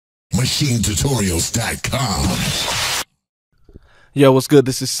MachineTutorials.com. Yo, what's good?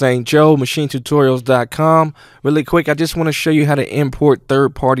 This is St. Joe, MachineTutorials.com. Really quick, I just want to show you how to import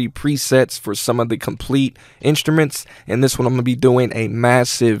third-party presets for some of the complete instruments. And this one, I'm going to be doing a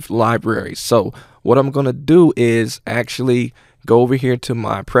massive library. So what I'm going to do is actually go over here to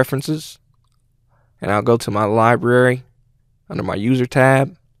my preferences, and I'll go to my library under my user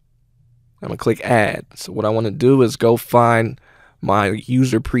tab. I'm going to click add. So what I want to do is go find my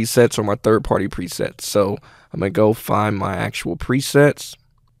user presets or my third-party presets. So I'm going to go find my actual presets.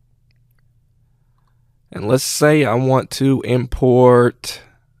 And let's say I want to import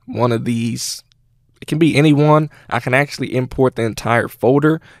one of these. It can be any one. I can actually import the entire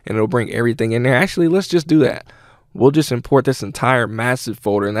folder and it'll bring everything in there. Actually, let's just do that. We'll just import this entire massive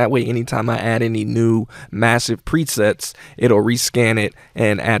folder, and that way anytime I add any new massive presets, it'll rescan it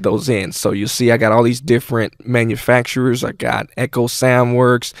and add those in. So you'll see I got all these different manufacturers. I got Echo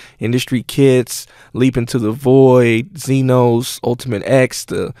Soundworks, Industry Kits, Leap Into the Void, Xenos, Ultimate X,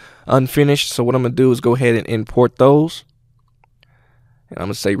 the Unfinished. So what I'm going to do is go ahead and import those, and I'm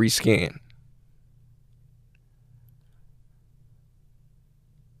going to say rescan.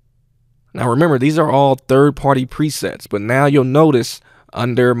 Now remember, these are all third-party presets, but now you'll notice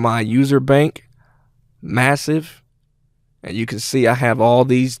under my user bank, massive, and you can see I have all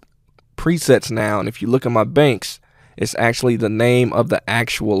these presets now, and if you look at my banks, it's actually the name of the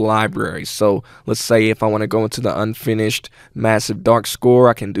actual library. So let's say if I want to go into the unfinished massive dark score,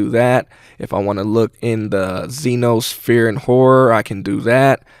 I can do that. If I want to look in the Xenos Fear and Horror, I can do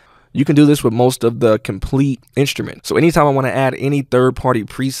that. You can do this with most of the complete instrument. So anytime I want to add any third-party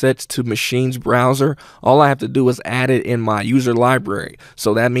presets to Machine's browser, all I have to do is add it in my user library.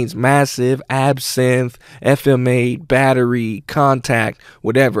 So that means Massive, Absinthe, FM8, Battery, Contact,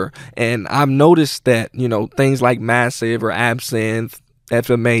 whatever. And I've noticed that, you know, things like Massive or Absinthe,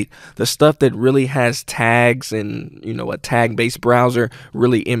 FM8, the stuff that really has tags and, you know, a tag-based browser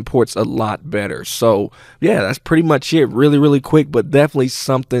really imports a lot better. So yeah, that's pretty much it. Really quick, but definitely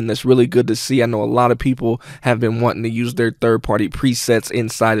something that's really good to see. I know a lot of people have been wanting to use their third-party presets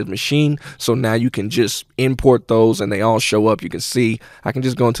inside of Maschine, so now you can just import those and they all show up. You can see I can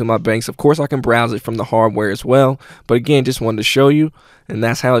just go into my banks. Of course, I can browse it from the hardware as well, but again, just wanted to show you, and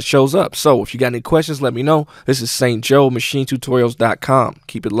that's how it shows up. So if you got any questions, let me know. This is St. Joe, MachineTutorials.com.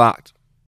 Keep it locked.